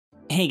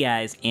Hey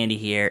guys, Andy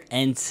here,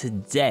 and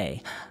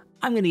today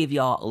I'm going to give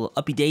y'all a little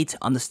update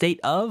on the state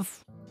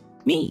of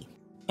me,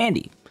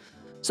 Andy.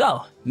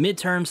 So,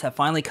 midterms have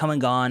finally come and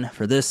gone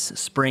for this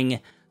spring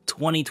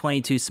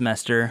 2022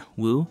 semester,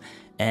 woo,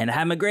 and I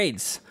have my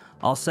grades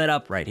all set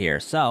up right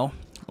here, so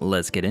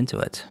let's get into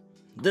it.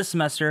 This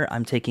semester,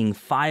 I'm taking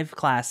 5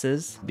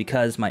 classes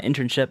because my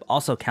internship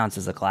also counts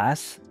as a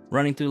class.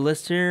 Running through the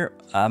list here,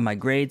 my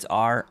grades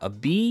are a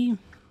B,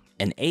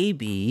 an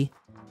AB,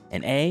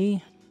 an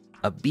A,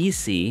 a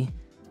BC,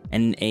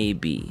 and an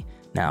AB.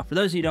 Now, for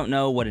those of you who don't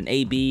know what an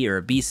AB or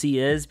a BC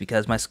is,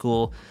 because my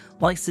school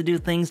likes to do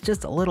things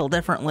just a little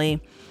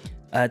differently,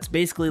 it's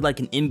basically like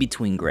an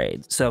in-between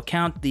grade. So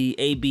count the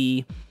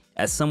AB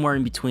as somewhere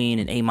in between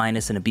an A-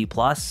 and a B+,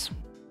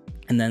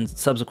 and then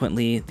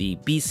subsequently the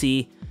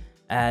BC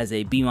as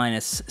a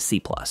B-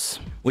 C+,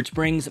 which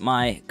brings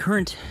my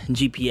current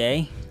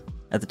GPA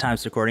at the time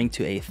of recording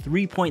to a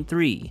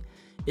 3.3.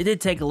 It did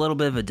take a little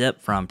bit of a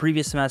dip from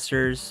previous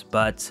semesters,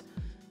 but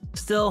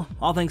still,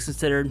 all things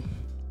considered,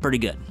 pretty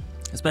good,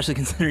 especially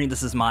considering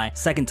this is my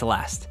second to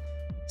last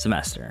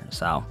semester.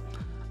 So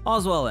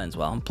all's well ends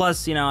well.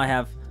 Plus, you know, I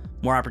have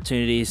more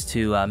opportunities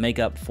to make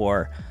up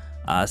for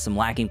some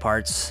lacking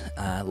parts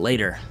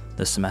later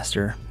this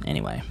semester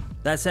anyway.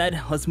 That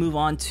said, let's move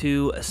on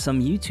to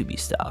some YouTube-y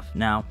stuff.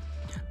 Now,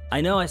 I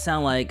know I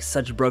sound like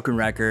such a broken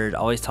record,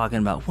 always talking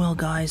about, well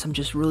guys, I'm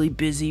just really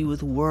busy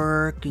with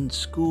work and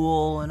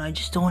school, and I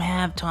just don't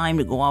have time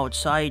to go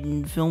outside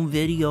and film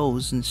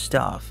videos and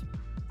stuff.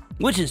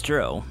 Which is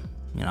true.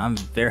 You know, I'm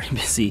very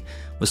busy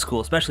with school,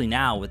 especially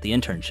now with the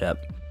internship.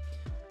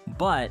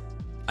 But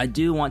I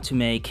do want to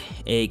make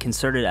a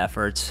concerted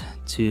effort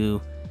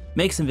to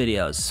make some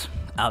videos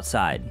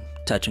outside,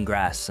 touching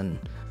grass and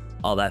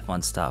all that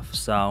fun stuff.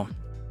 So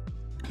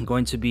I'm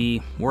going to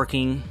be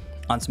working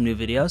on some new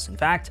videos. In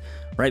fact,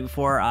 right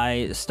before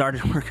I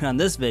started working on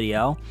this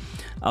video,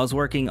 I was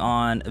working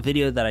on a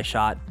video that I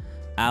shot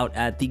out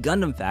at the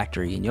Gundam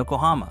factory in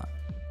Yokohama.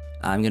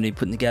 I'm going to be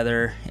putting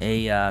together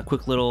a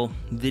quick little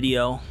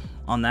video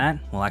on that.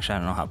 Well, actually, I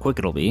don't know how quick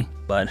it'll be,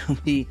 but it'll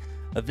be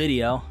a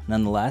video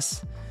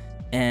nonetheless.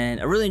 And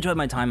I really enjoyed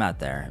my time out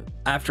there.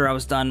 After I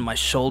was done, my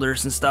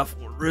shoulders and stuff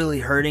were really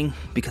hurting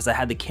because I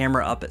had the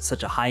camera up at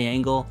such a high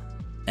angle,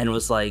 and it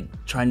was like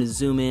trying to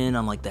zoom in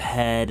on like the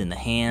head and the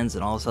hands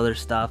and all this other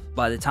stuff.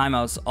 By the time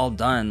I was all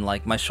done,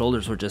 like my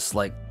shoulders were just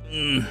like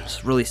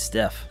really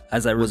stiff.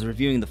 As I was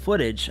reviewing the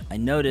footage, I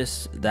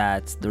noticed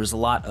that there was a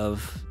lot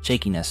of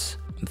shakiness.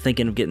 I'm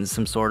thinking of getting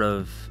some sort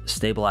of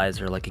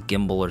stabilizer, like a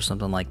gimbal or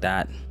something like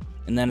that.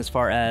 And then as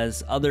far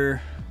as other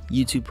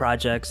YouTube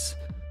projects,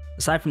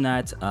 aside from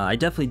that, I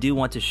definitely do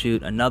want to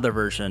shoot another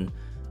version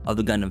of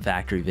the Gundam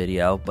Factory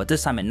video, but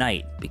this time at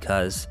night,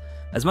 because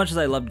as much as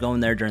I loved going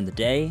there during the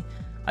day,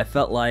 I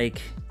felt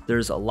like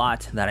there's a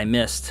lot that I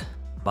missed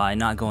by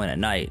not going at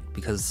night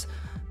because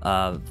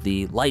of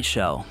the light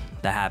show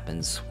that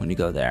happens when you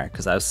go there.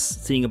 Because I was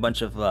seeing a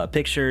bunch of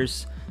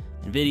pictures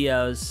and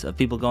videos of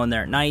people going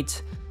there at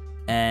night,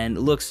 and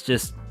it looks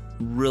just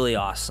really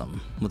awesome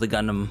with the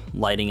Gundam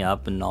lighting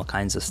up and all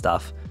kinds of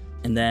stuff.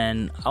 And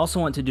then I also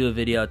want to do a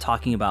video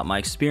talking about my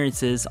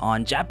experiences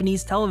on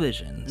Japanese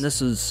television.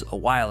 This was a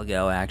while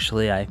ago,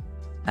 actually. I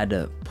had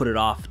to put it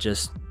off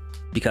just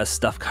because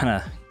stuff kind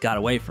of got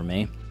away from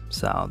me.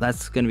 So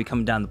that's going to be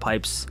coming down the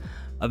pipes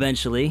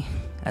eventually.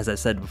 As I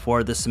said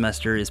before, this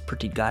semester is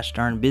pretty gosh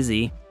darn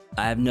busy.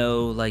 I have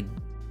no like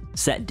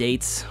set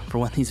dates for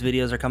when these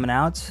videos are coming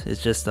out.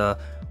 It's just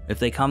if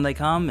they come, they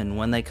come, and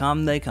when they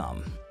come, they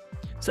come.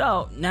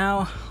 So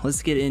now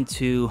let's get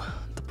into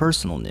the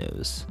personal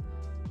news.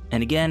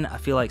 And again, I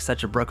feel like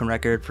such a broken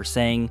record for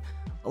saying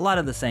a lot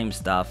of the same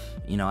stuff.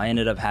 You know, I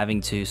ended up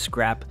having to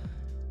scrap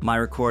my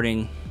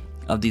recording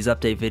of these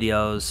update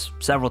videos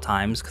several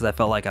times because I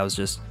felt like I was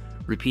just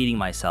repeating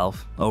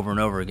myself over and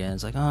over again.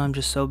 It's like, oh, I'm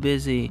just so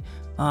busy.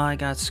 Oh, I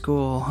got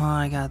school. Oh,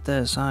 I got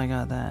this. Oh, I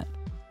got that.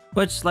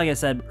 Which, like I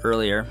said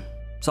earlier,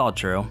 it's all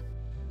true.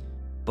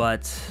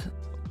 But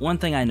one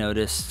thing I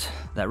noticed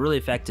that really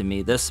affected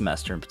me this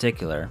semester in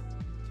particular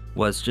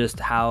was just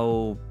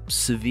how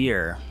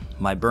severe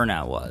my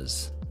burnout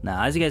was.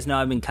 Now, as you guys know,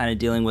 I've been kind of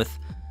dealing with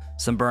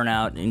some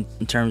burnout in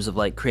terms of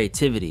like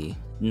creativity,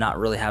 not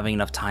really having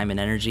enough time and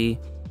energy.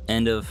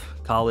 End of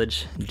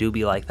college do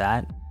be like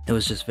that. It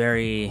was just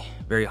very,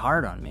 very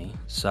hard on me.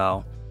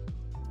 So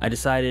I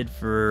decided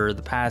for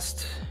the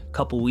past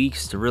couple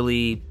weeks to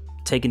really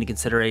take into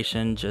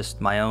consideration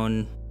just my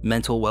own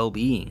mental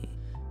well-being.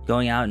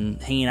 Going out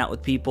and hanging out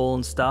with people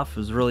and stuff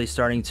was really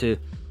starting to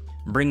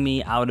bring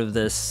me out of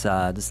this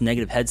this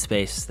negative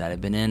headspace that I've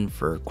been in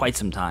for quite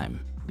some time.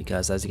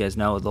 Because as you guys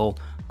know, with the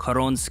old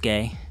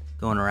koronsuke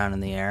going around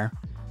in the air,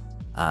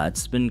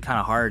 it's been kind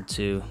of hard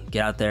to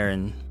get out there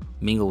and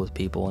mingle with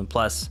people. And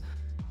plus,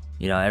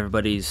 you know,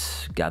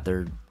 everybody's got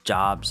their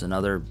jobs and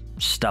other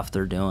stuff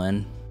they're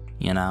doing,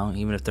 you know,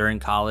 even if they're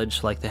in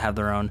college, like they have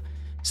their own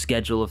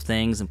schedule of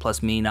things. And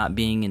plus me not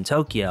being in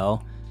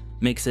Tokyo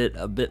makes it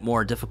a bit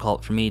more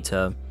difficult for me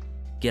to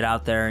get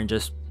out there and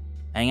just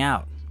hang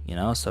out, you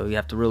know, so you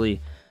have to really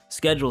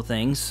schedule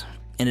things.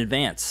 in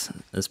advance,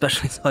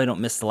 especially so I don't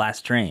miss the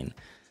last train.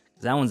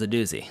 'Cause that one's a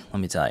doozy, let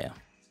me tell you.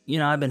 You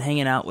know, I've been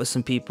hanging out with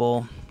some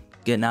people,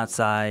 getting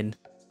outside,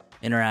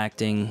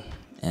 interacting,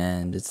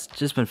 and it's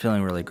just been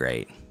feeling really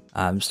great.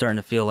 I'm starting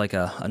to feel like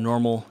a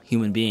normal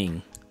human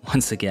being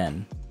once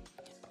again.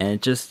 And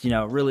it just,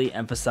 really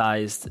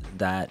emphasized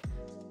that,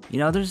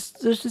 there's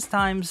just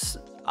times,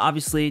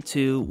 obviously,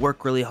 to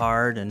work really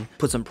hard and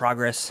put some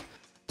progress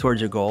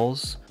towards your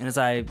goals. And as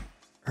I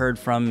heard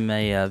from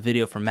a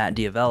video from Matt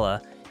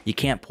Diavella, you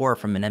can't pour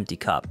from an empty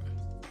cup.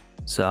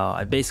 So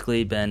I've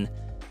basically been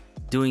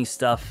doing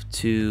stuff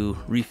to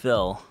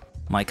refill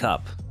my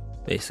cup,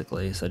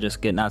 basically. So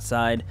just getting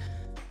outside,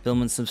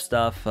 filming some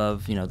stuff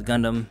of, the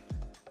Gundam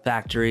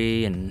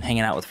factory and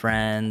hanging out with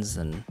friends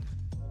and,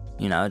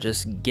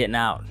 just getting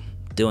out,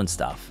 doing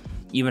stuff,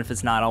 even if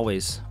it's not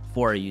always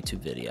for a YouTube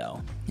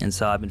video. And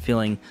so I've been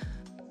feeling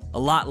a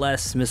lot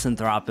less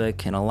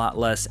misanthropic and a lot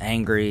less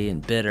angry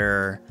and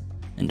bitter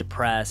and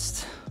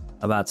depressed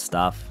about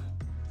stuff,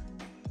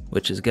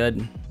 which is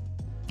good,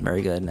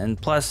 very good. And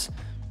plus,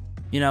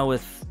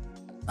 with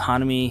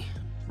Hanami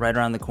right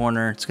around the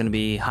corner, it's going to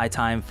be high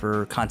time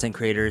for content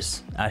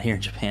creators out here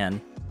in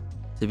Japan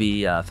to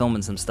be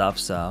filming some stuff,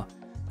 so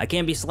I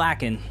can't be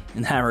slacking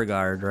in that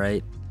regard,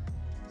 right?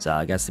 So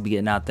I guess to be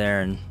getting out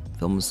there and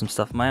filming some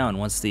stuff of my own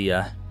once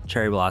the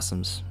cherry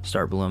blossoms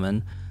start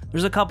blooming.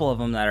 There's a couple of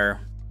them that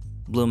are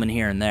blooming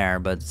here and there,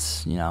 but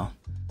it's,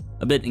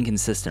 a bit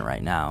inconsistent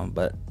right now.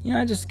 But,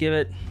 I just give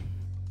it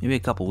maybe a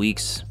couple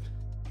weeks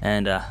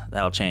and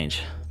that'll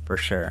change for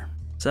sure.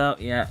 So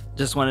yeah,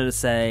 just wanted to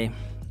say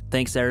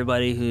thanks to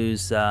everybody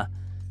who's been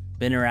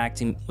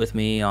interacting with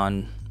me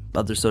on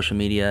other social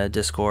media,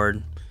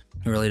 Discord.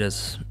 It really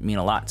does mean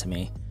a lot to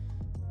me.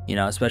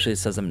 Especially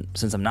since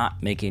I'm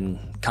not making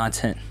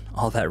content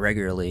all that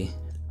regularly.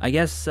 I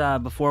guess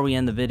before we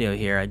end the video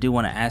here, I do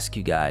want to ask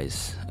you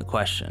guys a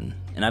question.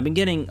 And I've been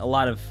getting a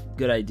lot of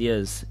good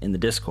ideas in the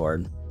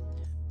Discord,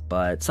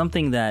 but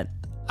something that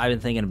I've been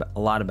thinking a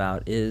lot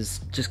about is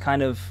just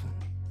kind of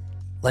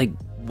like,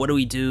 what do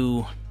we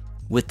do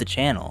with the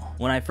channel?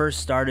 When I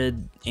first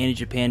started Andy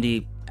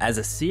Japandi as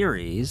a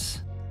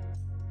series,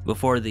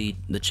 before the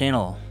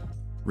channel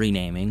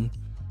renaming,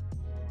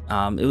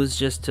 it was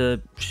just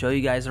to show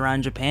you guys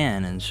around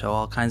Japan and show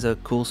all kinds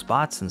of cool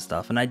spots and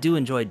stuff. And I do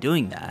enjoy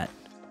doing that.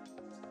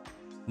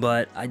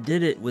 But I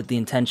did it with the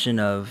intention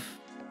of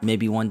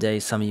maybe one day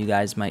some of you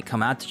guys might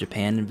come out to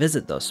Japan and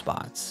visit those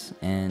spots.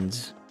 And,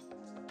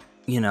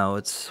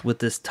 it's with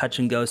this touch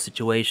and go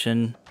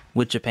situation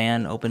with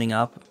Japan opening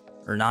up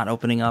or not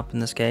opening up in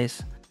this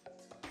case.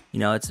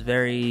 It's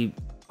very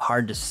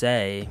hard to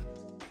say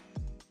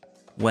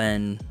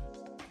when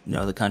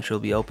the country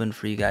will be open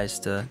for you guys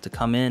to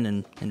come in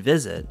and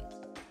visit.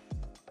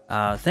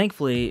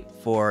 Thankfully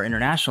for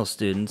international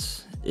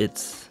students,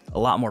 it's a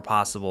lot more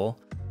possible.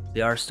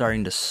 They are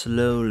starting to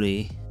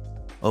slowly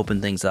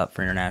open things up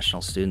for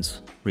international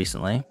students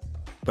recently.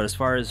 But as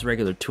far as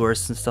regular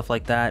tourists and stuff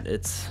like that,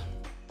 it's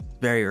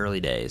very early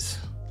days.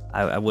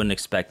 I wouldn't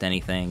expect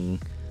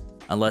anything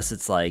unless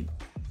it's like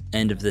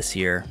end of this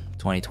year,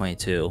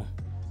 2022,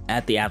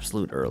 at the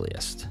absolute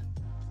earliest.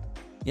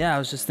 Yeah, I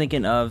was just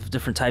thinking of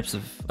different types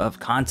of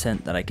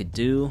content that I could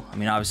do. I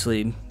mean,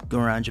 obviously,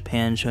 going around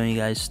Japan showing you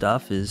guys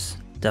stuff is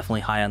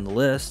definitely high on the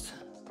list,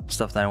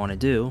 stuff that I want to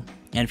do.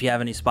 And if you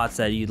have any spots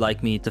that you'd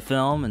like me to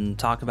film and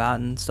talk about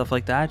and stuff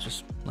like that,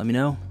 just let me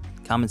know.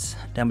 Comments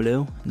down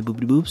below in the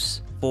boopity boops.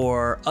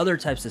 For other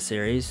types of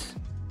series,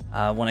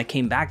 when I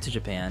came back to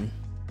Japan,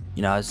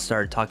 I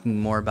started talking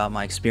more about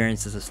my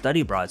experience as a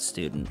study abroad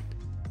student.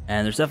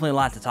 And there's definitely a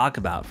lot to talk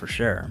about for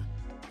sure.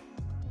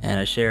 And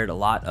I shared a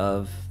lot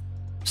of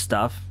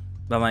stuff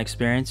about my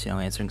experience,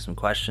 answering some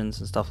questions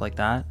and stuff like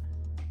that.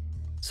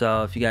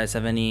 So if you guys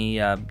have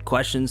any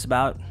questions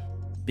about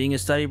being a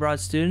study abroad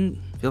student,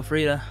 feel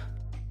free to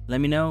let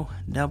me know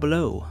down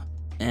below.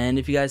 And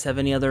if you guys have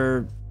any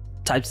other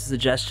types of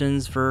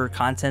suggestions for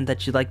content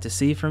that you'd like to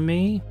see from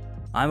me,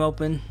 I'm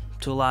open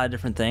to a lot of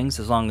different things,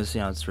 as long as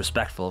it's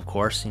respectful, of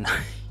course.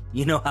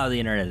 You know how the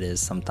internet is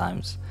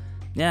sometimes.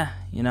 Yeah,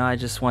 I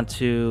just want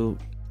to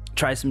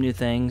try some new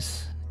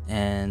things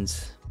and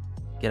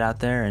get out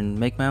there and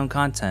make my own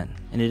content,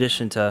 in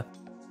addition to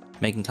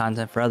making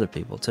content for other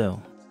people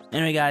too.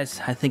 Anyway guys,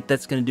 I think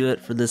that's gonna do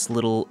it for this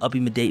little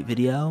up-to-date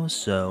video.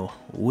 So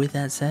with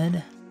that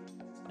said,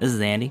 this is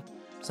Andy,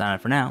 signing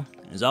off for now.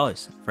 As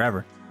always,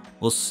 forever,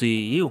 we'll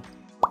see you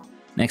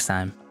next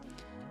time.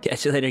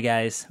 Catch you later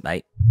guys,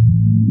 bye.